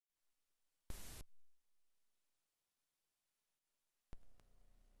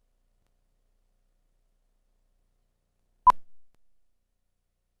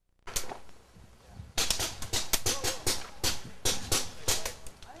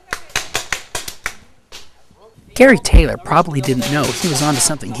Gary Taylor probably didn't know he was onto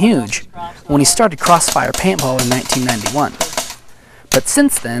something huge when he started Crossfire paintball in 1991. But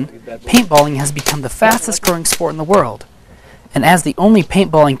since then, paintballing has become the fastest growing sport in the world. And as the only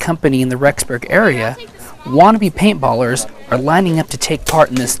paintballing company in the Rexburg area, wannabe paintballers are lining up to take part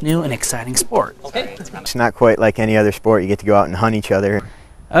in this new and exciting sport. It's not quite like any other sport. You get to go out and hunt each other.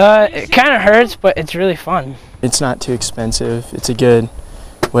 It kind of hurts, but it's really fun. It's not too expensive. It's a good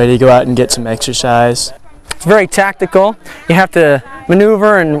way to go out and get some exercise. It's very tactical. You have to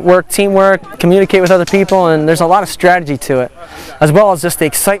maneuver and work teamwork, communicate with other people, and there's a lot of strategy to it, as well as just the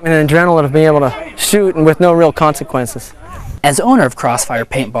excitement and adrenaline of being able to shoot and with no real consequences. As owner of Crossfire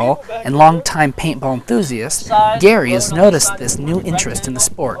Paintball and longtime paintball enthusiast, Gary has noticed this new interest in the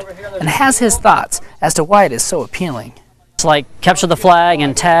sport and has his thoughts as to why it is so appealing. It's like capture the flag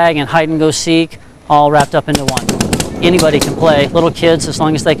and tag and hide and go seek, all wrapped up into one. Anybody can play. Little kids, as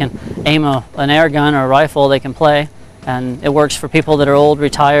long as they can aim an air gun or a rifle, they can play. And it works for people that are old,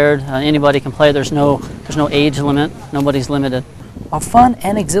 retired. Anybody can play. There's no age limit. Nobody's limited. While fun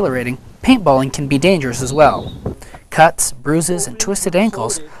and exhilarating, paintballing can be dangerous as well. Cuts, bruises, and twisted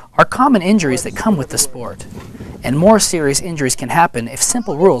ankles are common injuries that come with the sport. And more serious injuries can happen if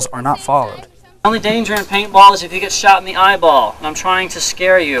simple rules are not followed. The only danger in paintball is if you get shot in the eyeball, and I'm trying to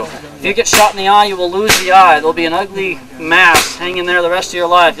scare you. If you get shot in the eye, you will lose the eye. There'll be an ugly mass hanging there the rest of your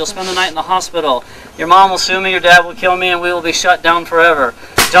life. You'll spend the night in the hospital. Your mom will sue me, your dad will kill me, and we will be shut down forever.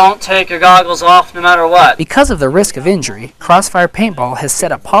 Don't take your goggles off no matter what. Because of the risk of injury, Crossfire Paintball has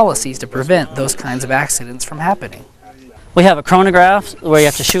set up policies to prevent those kinds of accidents from happening. We have a chronograph where you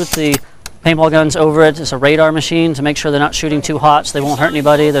have to shoot the paintball guns over it. It's a radar machine to make sure they're not shooting too hot so they won't hurt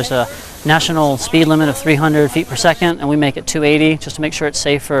anybody. There's a national speed limit of 300 feet per second, and we make it 280 just to make sure it's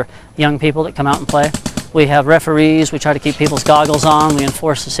safe for young people that come out and play. We have referees. We try to keep people's goggles on. We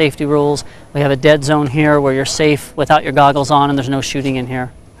enforce the safety rules. We have a dead zone here where you're safe without your goggles on, and there's no shooting in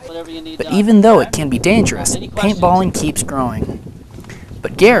here. But even though it can be dangerous, paintballing keeps growing.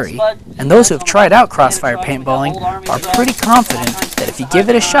 But Gary, and those who have tried out Crossfire paintballing, are pretty confident that if you give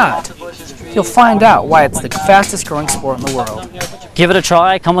it a shot, you'll find out why it's the fastest growing sport in the world. Give it a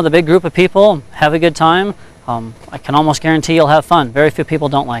try, come with a big group of people, have a good time. I can almost guarantee you'll have fun. Very few people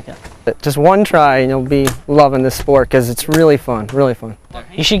don't like it. Just one try and you'll be loving this sport because it's really fun, really fun.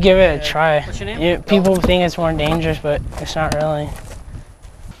 You should give it a try. People think it's more dangerous, but it's not really.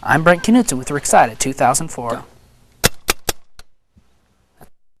 I'm Brent Knutson with Rexcited 2004.